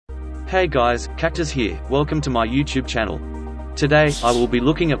Hey guys, Cactus here, welcome to my YouTube channel. Today, I will be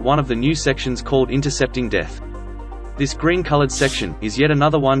looking at one of the new sections called Intercepting Death. This green-colored section is yet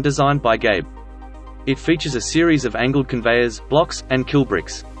another one designed by Gabe. It features a series of angled conveyors, blocks, and kill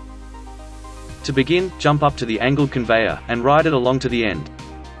bricks. To begin, jump up to the angled conveyor, and ride it along to the end.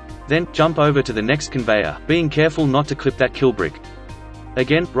 Then, jump over to the next conveyor, being careful not to clip that kill brick.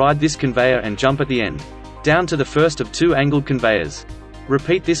 Again, ride this conveyor and jump at the end. Down to the first of two angled conveyors.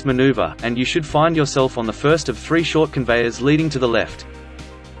 Repeat this maneuver, and you should find yourself on the first of three short conveyors leading to the left.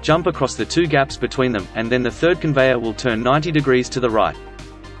 Jump across the two gaps between them, and then the third conveyor will turn 90 degrees to the right.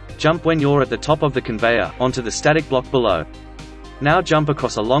 Jump when you're at the top of the conveyor, onto the static block below. Now jump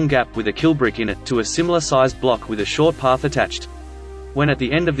across a long gap with a kill brick in it, to a similar sized block with a short path attached. When at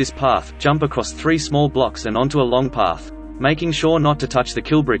the end of this path, jump across three small blocks and onto a long path, making sure not to touch the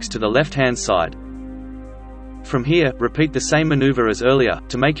kill bricks to the left-hand side. From here, repeat the same maneuver as earlier,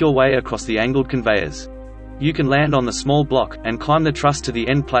 to make your way across the angled conveyors. You can land on the small block, and climb the truss to the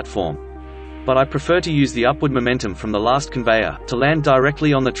end platform. But I prefer to use the upward momentum from the last conveyor, to land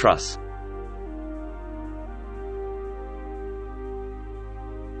directly on the truss.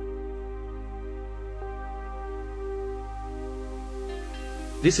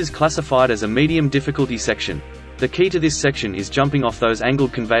 This is classified as a medium difficulty section. The key to this section is jumping off those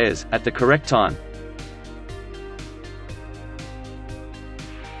angled conveyors, at the correct time.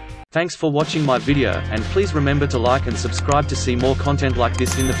 Thanks for watching my video, and please remember to like and subscribe to see more content like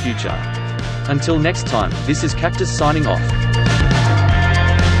this in the future. Until next time, this is Cactus signing off.